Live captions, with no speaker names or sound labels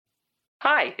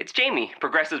Hi, it's Jamie,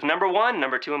 Progressive's number 1,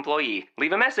 number 2 employee.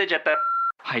 Leave a message at the...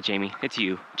 Hi, Jamie. It's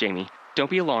you, Jamie. Don't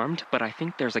be alarmed, but I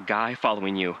think there's a guy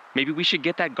following you. Maybe we should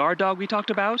get that guard dog we talked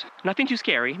about? Nothing too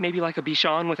scary. Maybe like a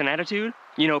Bichon with an attitude?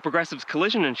 You know, Progressive's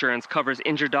collision insurance covers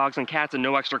injured dogs and cats at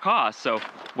no extra cost, so...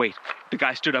 Wait, the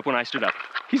guy stood up when I stood up.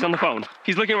 He's on the phone.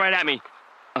 He's looking right at me.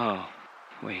 Oh,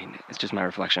 wait, it's just my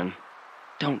reflection.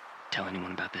 Don't tell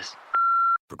anyone about this.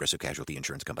 Progressive Casualty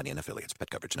Insurance Company and Affiliates. Pet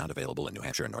coverage not available in New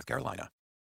Hampshire and North Carolina.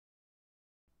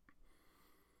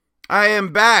 I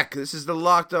am back. This is the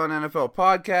Locked On NFL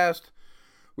podcast.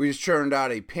 We just churned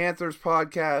out a Panthers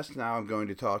podcast. Now I'm going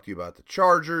to talk to you about the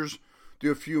Chargers.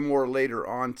 Do a few more later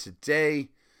on today.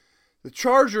 The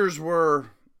Chargers were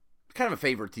kind of a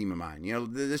favorite team of mine. You know,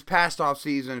 this past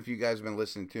offseason, if you guys have been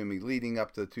listening to me, leading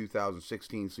up to the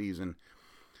 2016 season,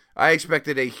 I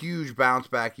expected a huge bounce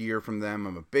back year from them.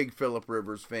 I'm a big Phillip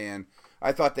Rivers fan.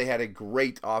 I thought they had a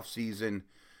great offseason,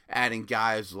 adding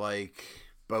guys like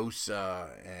Bosa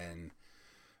and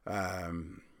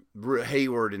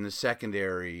Hayward in the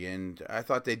secondary, and I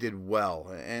thought they did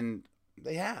well, and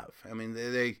they have. I mean,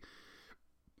 they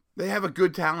have a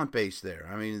good talent base there.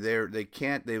 I mean,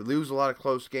 they lose a lot of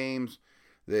close games.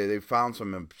 They found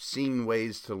some obscene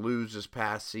ways to lose this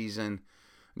past season.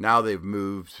 Now they've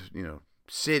moved,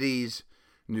 cities,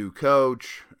 new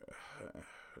coach,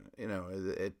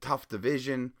 a tough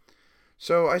division.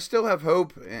 So I still have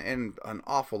hope and an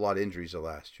awful lot of injuries the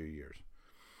last 2 years.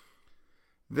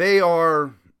 They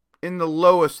are in the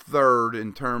lowest third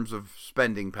in terms of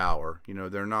spending power.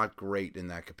 They're not great in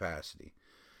that capacity.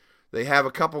 They have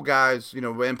a couple guys,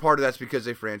 and part of that's because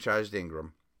they franchised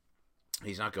Ingram.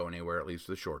 He's not going anywhere, at least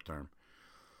for the short term.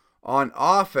 On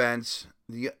offense,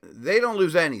 they don't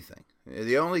lose anything.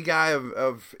 The only guy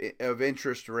of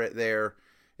interest right there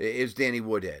is Danny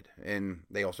Woodhead. And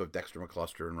they also have Dexter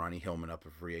McCluster and Ronnie Hillman up for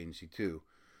free agency too.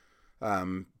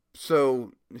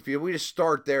 So if we just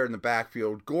start there in the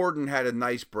backfield, Gordon had a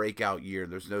nice breakout year,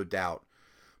 there's no doubt.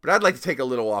 But I'd like to take a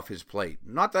little off his plate.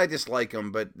 Not that I dislike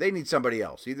him, but they need somebody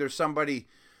else. Either somebody,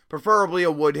 preferably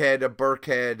a Woodhead, a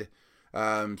Burkhead,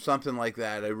 something like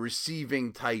that, a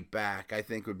receiving type back, I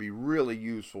think would be really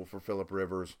useful for Phillip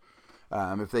Rivers.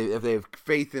 If they have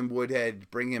faith in Woodhead,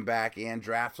 bring him back and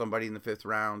draft somebody in the 5th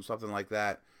round, something like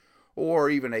that. Or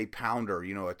even a pounder,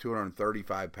 a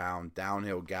 235-pound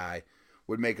downhill guy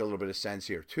would make a little bit of sense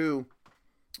here too.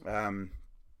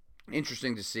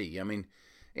 Interesting to see. I mean,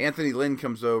 Anthony Lynn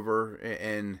comes over,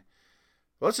 and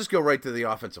let's just go right to the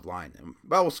offensive line.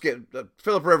 Well, we'll skip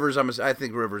Phillip Rivers. I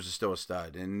think Rivers is still a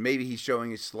stud, and maybe he's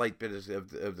showing a slight bit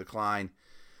of decline.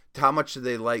 How much do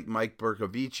they like Mike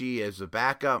Bercovici as a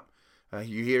backup?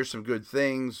 You hear some good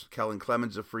things. Kellen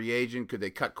Clemens a free agent. Could they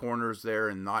cut corners there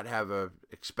and not have a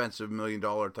expensive $1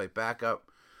 million type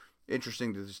backup?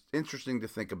 Interesting to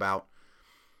think about.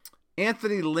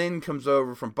 Anthony Lynn comes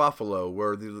over from Buffalo,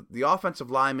 where the offensive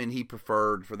linemen he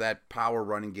preferred for that power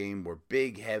running game were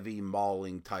big, heavy,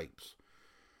 mauling types.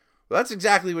 Well, that's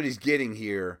exactly what he's getting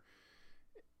here,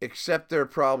 except they're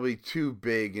probably too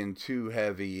big and too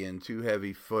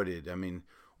heavy-footed. I mean,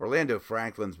 Orlando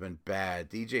Franklin's been bad.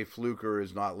 DJ Fluker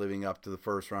is not living up to the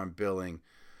first-round billing.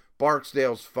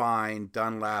 Barksdale's fine.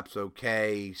 Dunlap's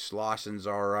okay. Slosson's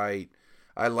all right.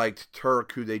 I liked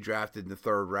Turk, who they drafted in the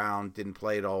 3rd round. Didn't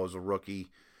play at all as a rookie.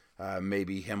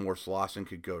 Maybe him or Slosson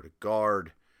could go to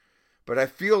guard. But I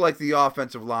feel like the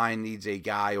offensive line needs a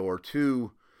guy or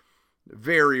two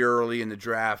very early in the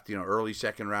draft. Early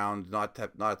 2nd round, not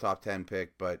a top 10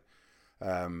 pick, but they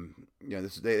have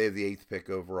the 8th pick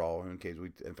overall. In case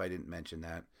if I didn't mention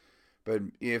that. But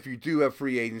if you do have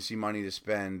free agency money to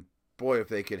spend, boy, if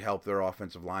they could help their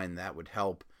offensive line, that would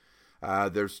help.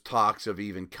 There's talks of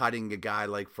even cutting a guy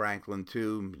like Franklin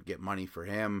too, get money for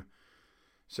him.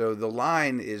 So the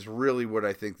line is really what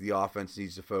I think the offense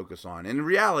needs to focus on. And in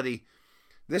reality,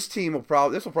 this will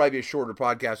probably be a shorter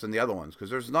podcast than the other ones,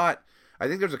 because I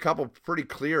think there's a couple pretty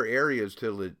clear areas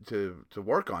to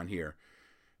work on here.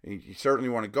 You certainly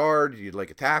want a guard. You'd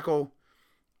like a tackle.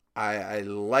 I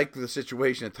like the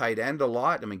situation at tight end a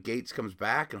lot. I mean, Gates comes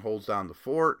back and holds down the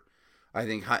fort. I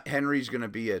think Henry's going to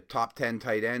be a top 10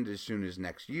 tight end as soon as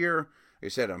next year. Like I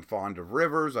said, I'm fond of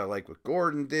Rivers. I like what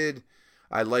Gordon did.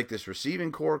 I like this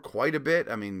receiving core quite a bit.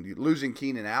 I mean, losing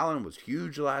Keenan Allen was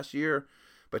huge last year,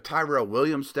 but Tyrell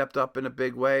Williams stepped up in a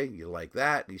big way. You like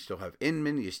that. You still have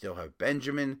Inman. You still have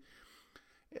Benjamin.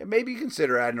 Maybe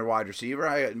consider adding a wide receiver.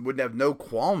 I wouldn't have no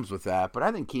qualms with that, but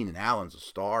I think Keenan Allen's a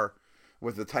star.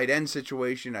 With the tight end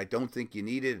situation, I don't think you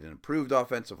needed an improved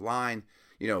offensive line.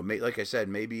 Like I said,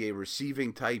 maybe a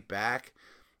receiving type back.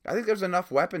 I think there's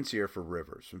enough weapons here for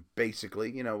Rivers,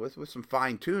 basically, with some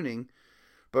fine tuning.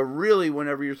 But really,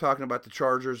 whenever you're talking about the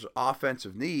Chargers'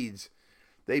 offensive needs,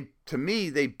 to me,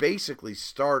 they basically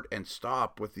start and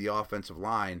stop with the offensive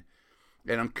line.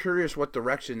 And I'm curious what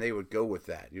direction they would go with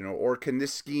that, or can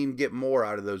this scheme get more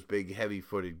out of those big,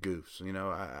 heavy-footed goofs?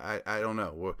 I don't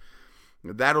know. Well,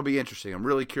 that'll be interesting. I'm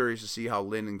really curious to see how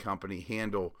Lynn and company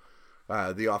handle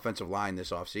the offensive line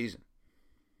this offseason.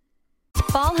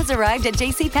 Fall has arrived at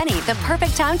JCPenney, the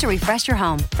perfect time to refresh your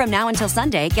home. From now until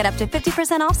Sunday, get up to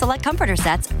 50% off select comforter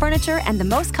sets, furniture, and the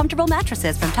most comfortable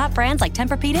mattresses from top brands like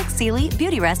Tempur-Pedic, Sealy,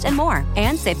 Beautyrest, and more.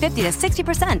 And save 50 to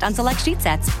 60% on select sheet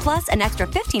sets, plus an extra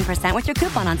 15% with your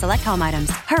coupon on select home items.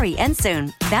 Hurry and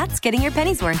soon. That's getting your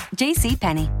pennies worth.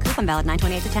 JCPenney. Coupon valid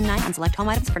 9/28 to 10/9 on select home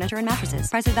items, furniture, and mattresses.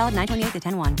 Prices valid 9/28 to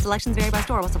 10/1. Selections vary by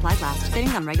store while supplies last.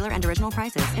 Savings on regular and original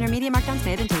prices. Intermediate markdowns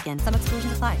may have been taken. Some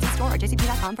exclusions apply. See store or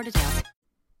jcp.com for details.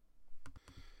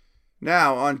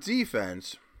 Now, on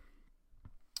defense,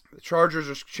 the Chargers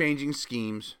are changing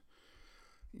schemes.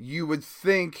 You would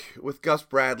think with Gus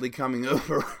Bradley coming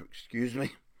over,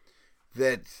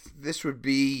 that this would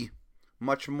be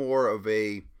much more of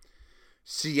a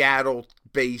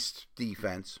Seattle-based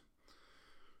defense.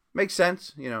 Makes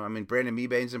sense. Brandon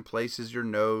Meebane's in place as your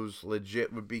nose.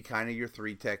 Legit would be kind of your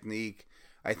 3 technique.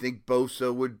 I think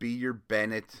Bosa would be your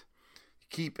Bennett.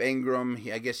 Keep Ingram.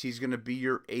 I guess he's going to be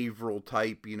your Averill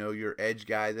type, your edge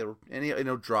guy.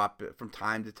 He'll drop it from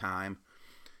time to time.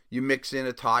 You mix in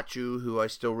Atachu, who I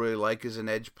still really like as an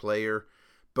edge player.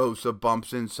 Bosa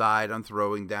bumps inside on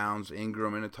throwing downs.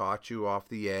 Ingram and Atachu off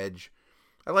the edge.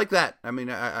 I like that. I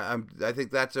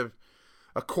think that's a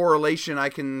correlation I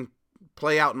can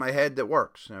play out in my head that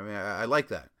works. I like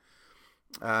that.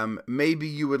 Maybe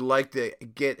you would like to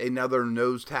get another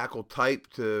nose tackle type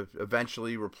to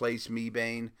eventually replace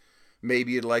Meebane.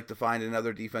 Maybe you'd like to find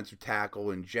another defensive tackle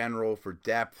in general for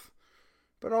depth.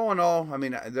 But all in all,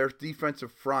 their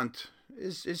defensive front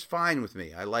is fine with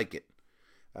me. I like it.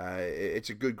 It's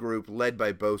a good group led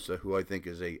by Bosa, who I think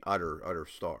is a utter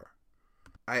star.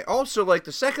 I also like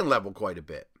the second level quite a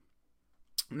bit.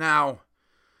 Now,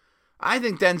 I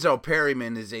think Denzel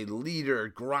Perryman is a leader,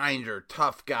 grinder,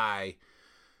 tough guy.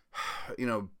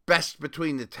 Best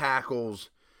between the tackles,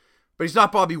 but he's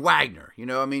not Bobby Wagner.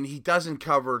 He doesn't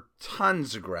cover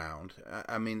tons of ground.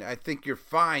 I think you're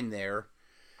fine there.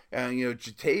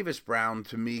 Jatavis Brown,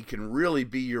 to me, can really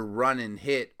be your run and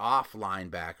hit off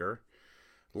linebacker.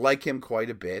 Like him quite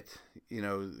a bit.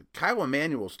 Kyle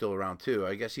Emanuel's still around, too.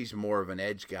 I guess he's more of an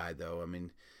edge guy, though.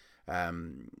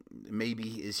 Maybe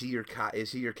is he your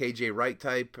KJ Wright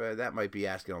type? That might be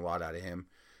asking a lot out of him.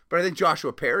 But I think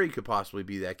Joshua Perry could possibly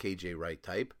be that KJ Wright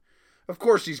type. Of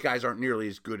course, these guys aren't nearly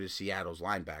as good as Seattle's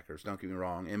linebackers, don't get me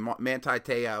wrong. And Manti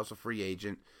Te'o's a free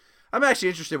agent. I'm actually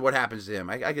interested in what happens to him.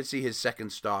 I could see his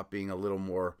second stop being a little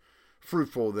more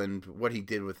fruitful than what he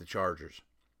did with the Chargers.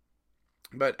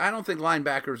 But I don't think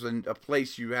linebackers are a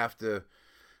place you have to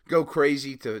go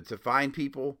crazy to find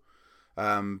people.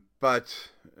 But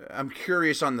I'm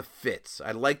curious on the fits.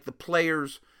 I like the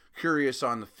players, curious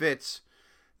on the fits.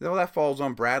 Though that falls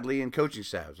on Bradley and coaching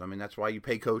staffs. That's why you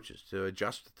pay coaches, to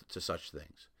adjust to such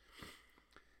things.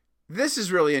 This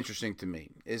is really interesting to me,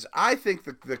 is I think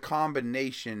the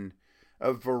combination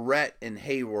of Verrett and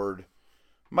Hayward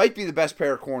might be the best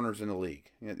pair of corners in the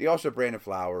league. They also have Brandon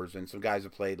Flowers and some guys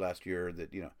that played last year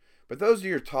but those are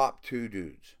your top 2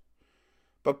 dudes.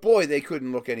 But boy, they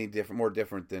couldn't look any more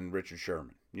different than Richard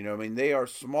Sherman. They are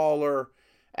smaller,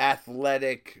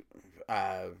 athletic,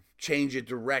 change of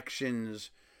directions,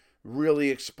 really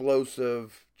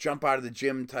explosive, jump out of the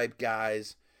gym type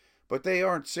guys, but they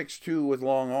aren't 6'2" with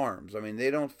long arms. They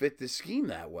don't fit the scheme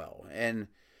that well. And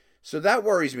so that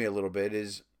worries me a little bit.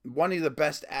 Is one of the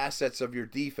best assets of your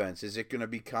defense, is it going to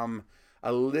become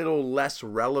a little less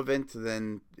relevant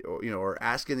than, or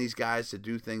asking these guys to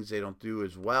do things they don't do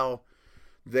as well?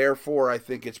 Therefore, I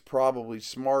think it's probably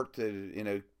smart to, in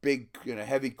a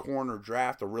heavy corner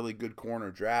draft, a really good corner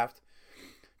draft,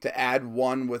 to add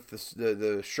one with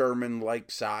the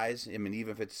Sherman-like size. Even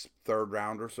if it's 3rd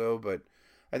round or so. But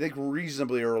I think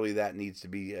reasonably early that needs to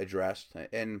be addressed.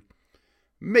 And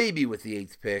maybe with the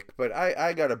 8th pick. But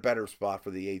I got a better spot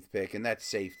for the 8th pick, and that's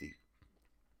safety.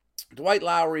 Dwight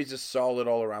Lowery's a solid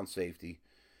all-around safety.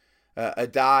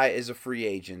 Adai is a free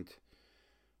agent.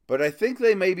 But I think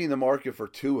they may be in the market for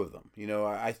 2 of them.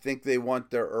 I think they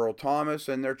want their Earl Thomas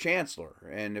and their Chancellor.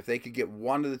 And if they could get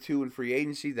one of the 2 in free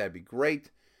agency, that'd be great.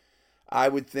 I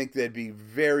would think they'd be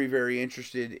very, very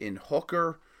interested in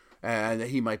Hooker, and that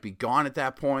he might be gone at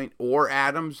that point, or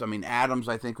Adams. Adams,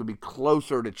 I think, would be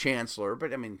closer to Chancellor,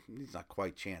 but, he's not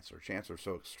quite Chancellor. Chancellor's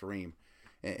so extreme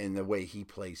in the way he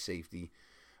plays safety.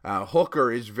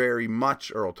 Hooker is very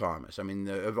much Earl Thomas. I mean,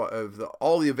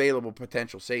 all the available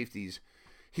potential safeties,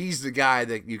 he's the guy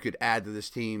that you could add to this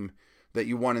team that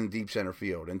you want in the deep center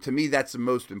field. And to me, that's the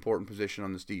most important position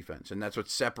on this defense. And that's what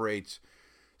separates,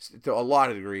 to a lot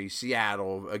of degrees,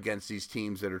 Seattle against these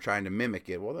teams that are trying to mimic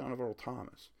it. Well, they don't have Earl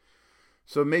Thomas.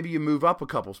 So maybe you move up a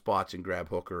couple spots and grab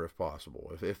Hooker if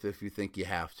possible, if you think you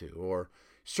have to. Or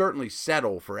certainly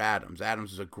settle for Adams.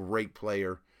 Adams is a great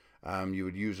player. You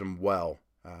would use him well.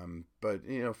 But,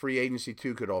 free agency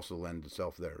too could also lend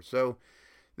itself there. So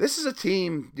this is a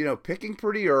team, picking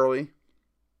pretty early.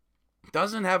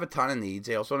 Doesn't have a ton of needs.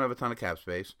 They also don't have a ton of cap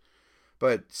space.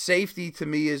 But safety to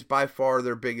me is by far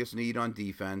their biggest need on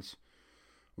defense.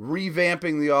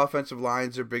 Revamping the offensive line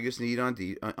is their biggest need on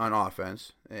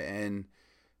offense. And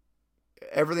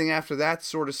everything after that's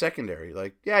sort of secondary.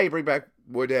 Like, you bring back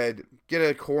Woodhead, get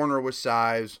a corner with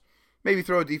size, maybe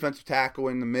throw a defensive tackle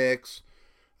in the mix.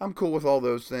 I'm cool with all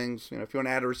those things. If you want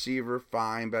to add a receiver,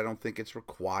 fine, but I don't think it's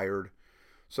required.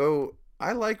 So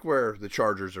I like where the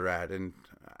Chargers are at, and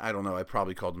I don't know, I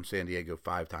probably called them San Diego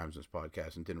 5 times in this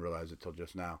podcast and didn't realize it till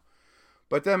just now.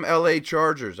 But them LA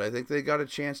Chargers, I think they got a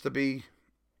chance to be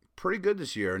pretty good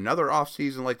this year. Another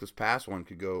offseason like this past one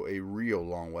could go a real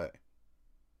long way.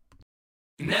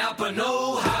 Napa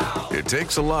know-how. It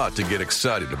takes a lot to get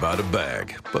excited about a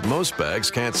bag, but most bags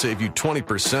can't save you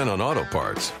 20% on auto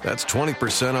parts. That's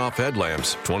 20% off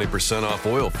headlamps, 20% off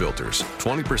oil filters,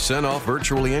 20% off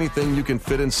virtually anything you can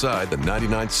fit inside the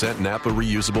 99-cent Napa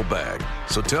reusable bag.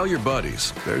 So tell your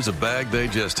buddies, there's a bag they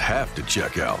just have to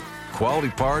check out. Quality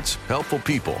parts, helpful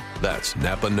people. That's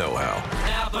Napa know-how.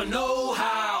 Napa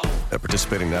know-how. At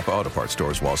participating Napa Auto Parts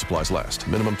stores while supplies last.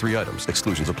 Minimum 3 items.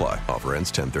 Exclusions apply. Offer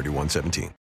ends 10/31/17.